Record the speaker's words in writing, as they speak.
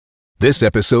This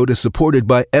episode is supported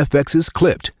by FX's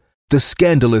Clipped, the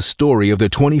scandalous story of the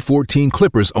 2014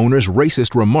 Clippers owner's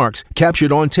racist remarks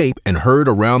captured on tape and heard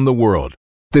around the world.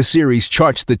 The series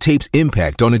charts the tape's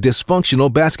impact on a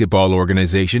dysfunctional basketball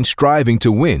organization striving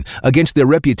to win against their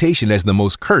reputation as the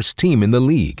most cursed team in the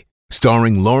league.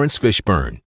 Starring Lawrence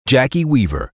Fishburne, Jackie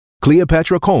Weaver,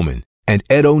 Cleopatra Coleman, and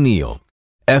Ed O'Neill.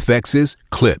 FX's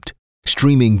Clipped,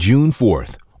 streaming June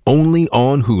 4th, only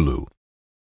on Hulu.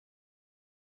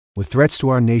 With threats to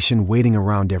our nation waiting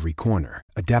around every corner,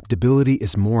 adaptability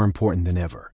is more important than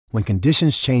ever. When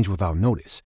conditions change without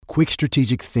notice, quick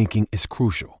strategic thinking is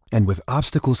crucial. And with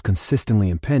obstacles consistently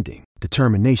impending,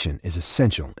 determination is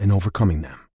essential in overcoming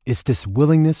them. It's this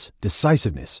willingness,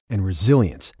 decisiveness, and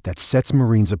resilience that sets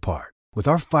Marines apart. With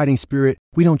our fighting spirit,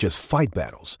 we don't just fight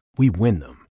battles, we win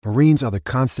them. Marines are the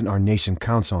constant our nation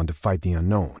counts on to fight the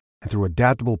unknown. And through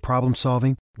adaptable problem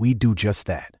solving, we do just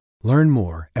that. Learn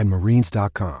more at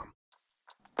marines.com.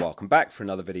 Welcome back for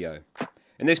another video.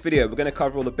 In this video, we're going to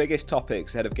cover all the biggest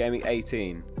topics ahead of Gaming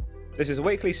 18. This is a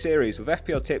weekly series with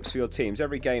FPL tips for your teams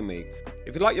every game week.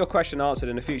 If you'd like your question answered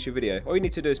in a future video, all you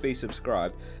need to do is be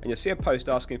subscribed and you'll see a post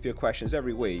asking for your questions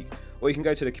every week, or you can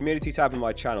go to the community tab on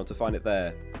my channel to find it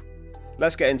there.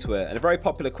 Let's get into it, and a very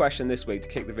popular question this week to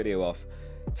kick the video off.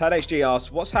 TadHG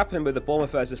asks, what's happening with the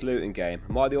Bournemouth vs Luton game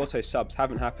and why the auto subs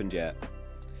haven't happened yet?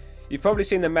 You've probably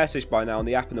seen the message by now on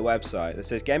the app and the website that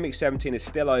says GW18 is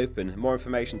still open and more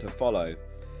information to follow.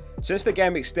 Since the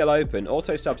game week's still open,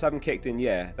 auto subs haven't kicked in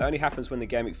yet. That only happens when the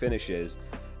game week finishes.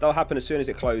 That'll happen as soon as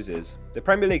it closes. The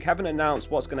Premier League haven't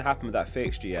announced what's going to happen with that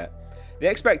fixture yet. The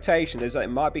expectation is that it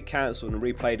might be cancelled and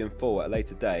replayed in full at a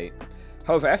later date.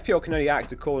 However, FPL can only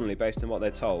act accordingly based on what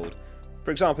they're told.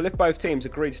 For example, if both teams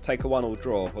agree to take a 1-1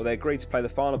 draw, or they agree to play the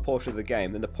final portion of the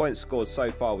game, then the points scored so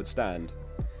far would stand.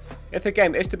 If the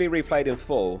game is to be replayed in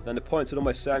full, then the points would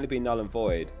almost certainly be null and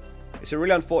void. It's a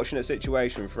really unfortunate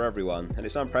situation for everyone, and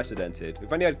it's unprecedented.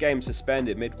 We've only had games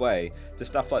suspended midway to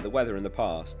stuff like the weather in the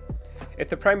past. If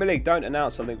the Premier League don't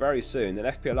announce something very soon, then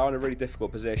FPL are in a really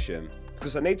difficult position,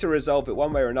 because they need to resolve it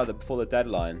one way or another before the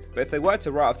deadline. But if they were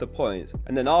to write off the points,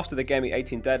 and then after the Gaming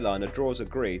 18 deadline a draw is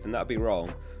agreed, then that would be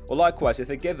wrong. Or likewise, if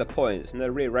they give the points and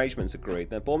their rearrangements agreed,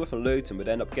 then Bournemouth and Luton would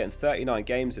end up getting 39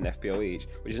 games in FPL each,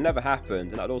 which has never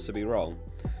happened, and that would also be wrong.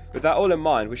 With that all in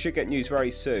mind, we should get news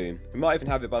very soon. We might even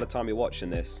have it by the time you're watching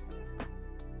this.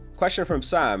 Question from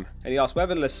Sam, and he asked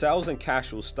whether Lascelles and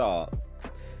Cash will start.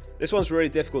 This one's really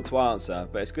difficult to answer,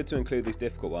 but it's good to include these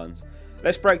difficult ones.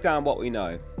 Let's break down what we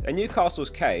know. In Newcastle's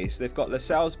case, they've got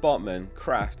Lascelles, Botman,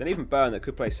 Kraft, and even Byrne that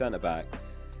could play centre-back.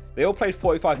 They all played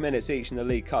 45 minutes each in the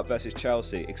League Cup versus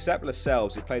Chelsea, except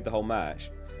Lascelles, who played the whole match.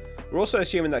 We're also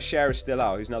assuming that Scher is still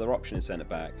out, who's another option in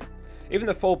centre-back. Even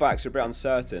the fullbacks are a bit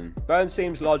uncertain. Byrne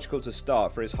seems logical to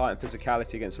start for his height and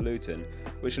physicality against Luton,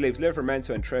 which leaves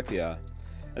Livramento and Trippier.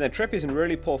 And then Trippier's in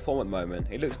really poor form at the moment.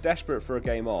 He looks desperate for a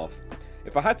game off.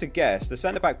 If I had to guess, the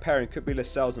centre-back pairing could be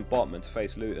Lascelles and Botman to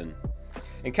face Luton.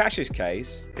 In Cash's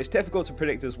case, it's difficult to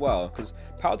predict as well, because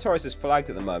Pau Torres is flagged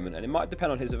at the moment and it might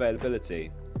depend on his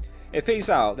availability. If he's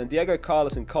out, then Diego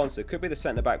Carlos and Consa could be the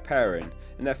centre-back pairing,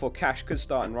 and therefore Cash could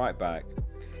start in right-back.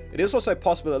 It is also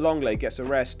possible that Longley gets a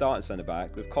rare start in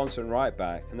centre-back with Consa in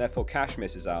right-back, and therefore Cash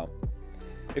misses out.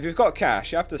 If you've got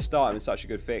Cash, you have to start him in such a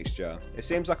good fixture. It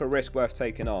seems like a risk worth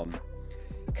taking on.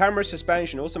 Camera's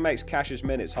suspension also makes Cash's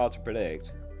minutes hard to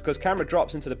predict, because Camera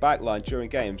drops into the back line during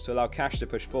games to allow Cash to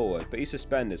push forward, but he's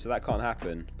suspended, so that can't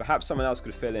happen. Perhaps someone else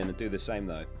could fill in and do the same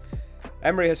though.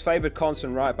 Emery has favoured Consa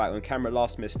and right-back when Camera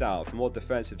last missed out for more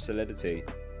defensive solidity.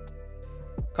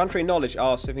 Country Knowledge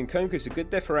asks if Nkunku is a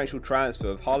good differential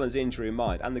transfer with Haaland's injury in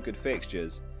mind and the good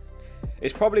fixtures.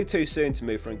 It's probably too soon to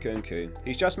move for Nkunku.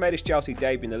 He's just made his Chelsea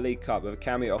debut in the League Cup with a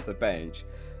cameo off the bench,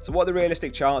 so what are the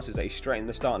realistic chances that he's straight in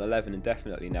the starting 11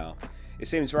 indefinitely now? It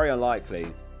seems very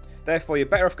unlikely. Therefore, you're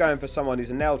better off going for someone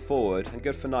who's a nailed forward and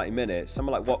good for 90 minutes,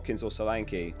 someone like Watkins or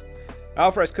Solanke.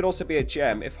 Alvarez could also be a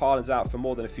gem if Haaland's out for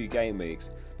more than a few game weeks,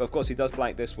 but of course he does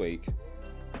blank this week.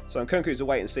 So Nkunku's a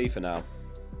wait and see for now.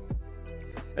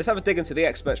 Let's have a dig into the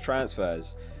experts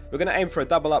transfers. We're going to aim for a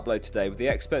double upload today with the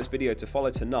experts video to follow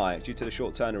tonight due to the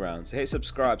short turnaround, so hit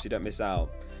subscribe so you don't miss out.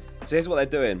 So here's what they're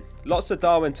doing. Lots of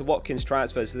Darwin to Watkins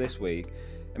transfers this week,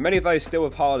 and many of those still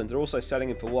with Haaland are also selling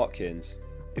him for Watkins.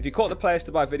 If you caught the players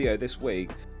to buy video this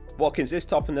week, Watkins is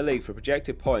top in the league for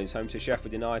projected points home to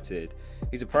Sheffield United.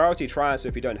 He's a priority transfer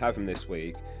if you don't have him this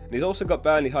week, and he's also got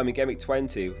Burnley home in Game Week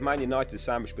 20 with Man United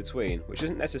sandwiched between, which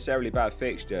isn't necessarily a bad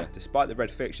fixture despite the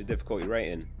red fixture difficulty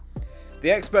rating.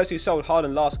 The experts who sold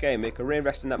Haaland last game week are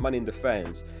reinvesting that money in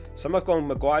defence. Some have gone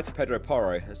Maguire to Pedro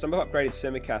Porro, and some have upgraded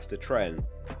Tsimikas to Trent.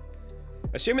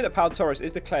 Assuming that Pau Torres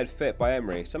is declared fit by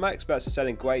Emery, some experts are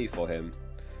selling Gueye for him.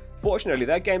 Fortunately,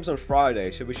 their game's on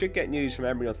Friday, so we should get news from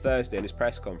Emery on Thursday in his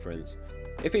press conference.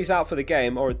 If he's out for the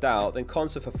game or a doubt, then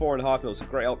Konsa for 4.5 mil is a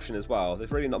great option as well.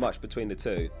 There's really not much between the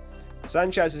two.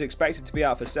 Sanchez is expected to be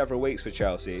out for several weeks for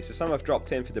Chelsea, so some have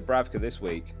dropped in for Dubravka this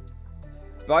week.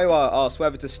 Vayua asks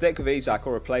whether to stick with Isak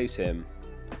or replace him.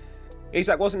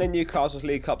 Isak wasn't in Newcastle's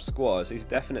League Cup squad, so he's a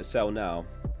definite sell now.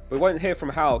 We won't hear from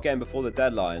Howe again before the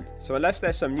deadline, so unless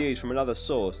there's some news from another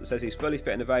source that says he's fully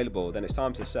fit and available, then it's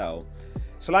time to sell.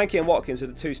 Solanke and Watkins are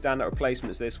the two standout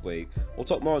replacements this week. We'll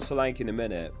talk more on Solanke in a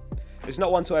minute. It's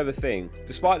not one to overthink.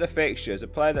 Despite the fixtures, a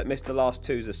player that missed the last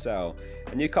two is a sell,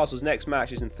 and Newcastle's next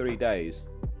match is in 3 days.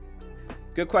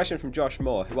 Good question from Josh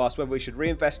Moore, who asked whether we should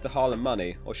reinvest the Haaland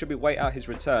money or should we wait out his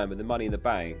return with the money in the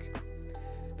bank.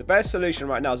 The best solution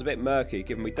right now is a bit murky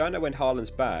given we don't know when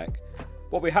Haaland's back.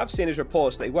 What we have seen is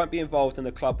reports that he won't be involved in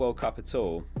the Club World Cup at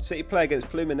all. City play against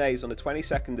Fluminense on the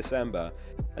 22nd December,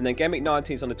 and then Game Week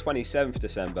 19 is on the 27th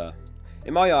December.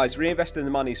 In my eyes, reinvesting the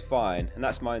money is fine, and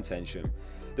that's my intention.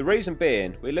 The reason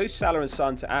being, we lose Salah and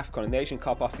Son to AFCON in the Asian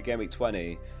Cup after Game Week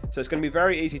 20, so it's going to be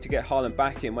very easy to get Haaland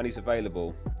back in when he's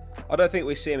available. I don't think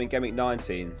we see him in Game Week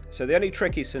 19, so the only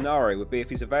tricky scenario would be if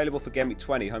he's available for Game Week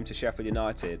 20 home to Sheffield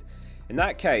United. In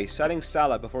that case, selling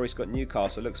Salah before he's got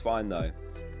Newcastle looks fine though.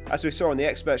 As we saw on the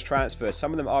experts transfers,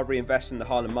 some of them are reinvesting the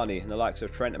Haaland money in the likes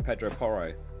of Trent and Pedro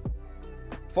Porro.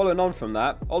 Following on from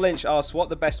that, Olinch asks what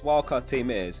the best wildcard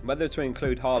team is, and whether to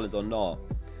include Haaland or not.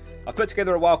 I've put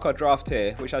together a wildcard draft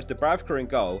here, which has Dubravka in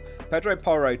goal, Pedro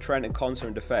Porro, Trent and Konsa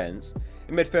in defence.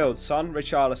 In midfield, Son,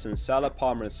 Richarlison, Salah,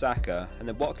 Palmer and Saka, and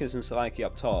then Watkins and Solanke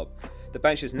up top. The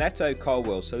bench is Neto,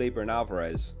 Colwill, Saliba and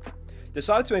Alvarez.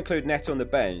 Decided to include Neto on the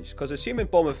bench, because assuming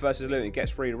Bournemouth vs Luton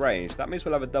gets rearranged, that means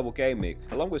we'll have a double game week,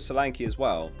 along with Solanke as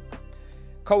well.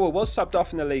 Colwill was subbed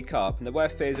off in the League Cup, and there were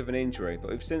fears of an injury, but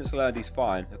we've since learned he's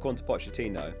fine, according to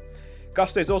Pochettino.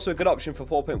 Gusto is also a good option for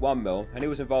 4.1 mil, and he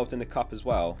was involved in the Cup as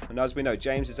well, and as we know,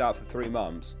 James is out for 3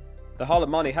 months. The Haaland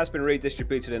money has been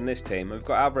redistributed in this team, and we've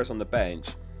got Alvarez on the bench.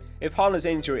 If Haaland's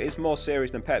injury is more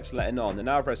serious than Pep's letting on, then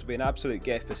Alvarez will be an absolute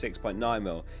gift for 6.9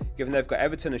 mil, given they've got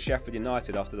Everton and Sheffield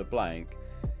United after the blank.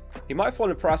 He might fall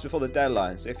in price before the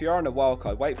deadline, so if you're on a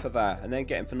wildcard, wait for that, and then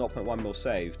get him for 0.1 mil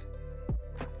saved.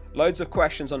 Loads of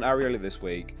questions on Areola this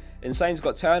week. Insane's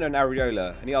got Turner and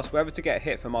Areola, and he asked whether to get a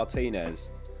hit for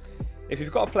Martinez. If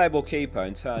you've got a playable keeper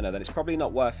in Turner, then it's probably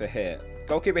not worth a hit.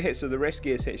 Goalkeeper hits are the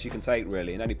riskiest hits you can take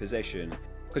really in any position,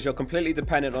 because you're completely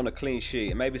dependent on a clean sheet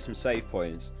and maybe some save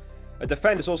points. A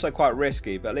defender is also quite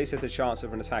risky, but at least there's a chance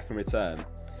of an attacking return.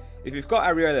 If you've got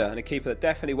Areola and a keeper that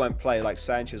definitely won't play like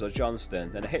Sanchez or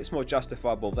Johnston, then a hit's more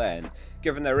justifiable then,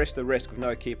 given there is the risk of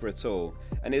no keeper at all,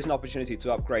 and it is an opportunity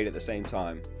to upgrade at the same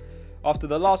time. After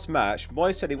the last match,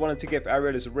 Moyes said he wanted to give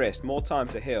Areola's wrist more time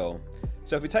to heal,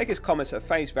 so if we take his comments at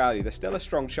face value, there's still a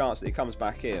strong chance that he comes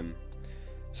back in.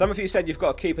 Some of you said you've got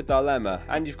a keeper dilemma,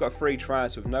 and you've got a free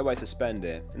transfer with no way to spend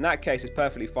it. In that case, it's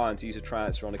perfectly fine to use a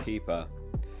transfer on a keeper.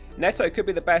 Neto could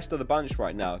be the best of the bunch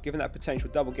right now, given that potential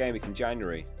double game week in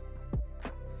January.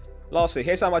 Lastly,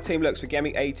 here's how my team looks for Game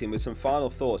Week 18 with some final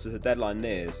thoughts as the deadline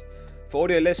nears. For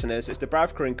audio listeners, it's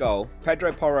Dubravka in goal,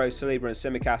 Pedro Porro, Saliba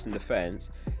and Tsimikas in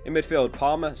defence. In midfield,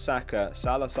 Palmer, Saka,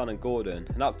 Salah, Son and Gordon,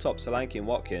 and up top Solanke and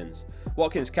Watkins.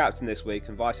 Watkins captain this week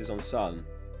and Vice is on Son.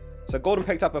 So Gordon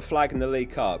picked up a flag in the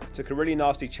League Cup, took a really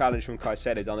nasty challenge from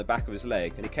Caicedo down the back of his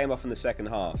leg, and he came off in the second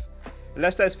half.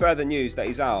 Unless there's further news that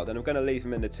he's out, then I'm going to leave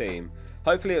him in the team.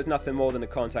 Hopefully it was nothing more than a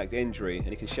contact injury and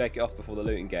he can shake it off before the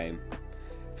Luton game.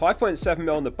 5.7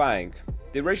 mil in the bank.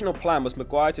 The original plan was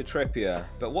Maguire to Trippier,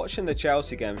 but watching the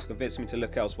Chelsea game has convinced me to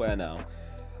look elsewhere now.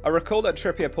 I recall that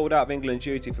Trippier pulled out of England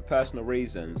duty for personal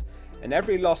reasons, and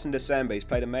every loss in December he's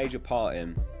played a major part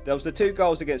in. There was the 2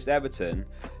 goals against Everton,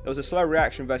 there was a slow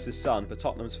reaction versus Son for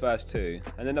Tottenham's first 2,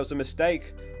 and then there was a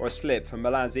mistake or a slip from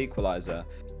Milan's equaliser,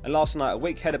 and last night a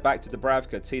weak header back to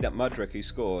Dubravka teed up Mudryk who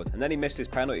scored, and then he missed his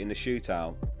penalty in the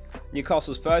shootout.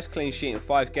 Newcastle's first clean sheet in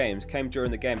 5 games came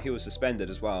during the game he was suspended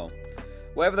as well.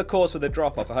 Whatever the cause for the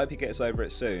drop-off, I hope he gets over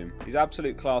it soon. He's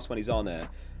absolute class when he's on it,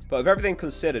 but with everything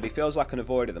considered, he feels like an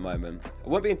avoid at the moment. I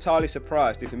wouldn't be entirely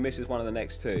surprised if he misses one of the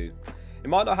next 2. It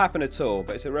might not happen at all,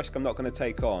 but it's a risk I'm not going to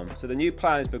take on, so the new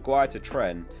plan is Maguire to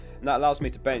Trent, and that allows me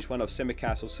to bench one of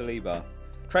Tsimikas or Saliba.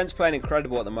 Trent's playing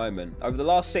incredible at the moment. Over the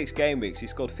last 6 game weeks, he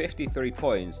scored 53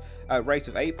 points at a rate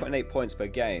of 8.8 points per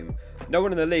game. No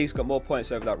one in the league's got more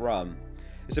points over that run.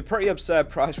 It's a pretty absurd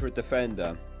price for a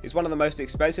defender. He's one of the most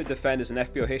expensive defenders in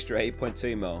FPL history at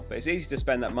 8.2 mil, but it's easy to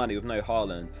spend that money with no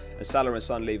Haaland, and Salah and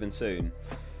Son leaving soon.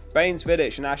 Baines,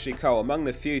 Vidic and Ashley Cole among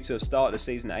the few to have started the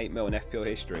season at 8 mil in FPL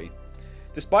history.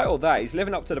 Despite all that, he's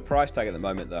living up to the price tag at the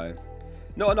moment though.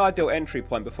 Not an ideal entry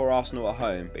point before Arsenal at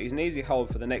home, but he's an easy hold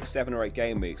for the next 7 or 8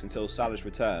 game weeks until Salah's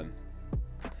return.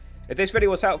 If this video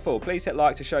was helpful, please hit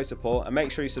like to show support and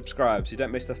make sure you subscribe so you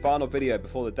don't miss the final video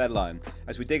before the deadline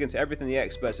as we dig into everything the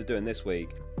experts are doing this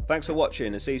week. Thanks for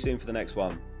watching and see you soon for the next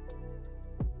one.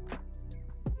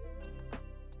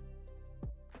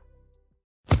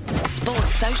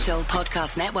 Sports Social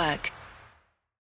Podcast Network.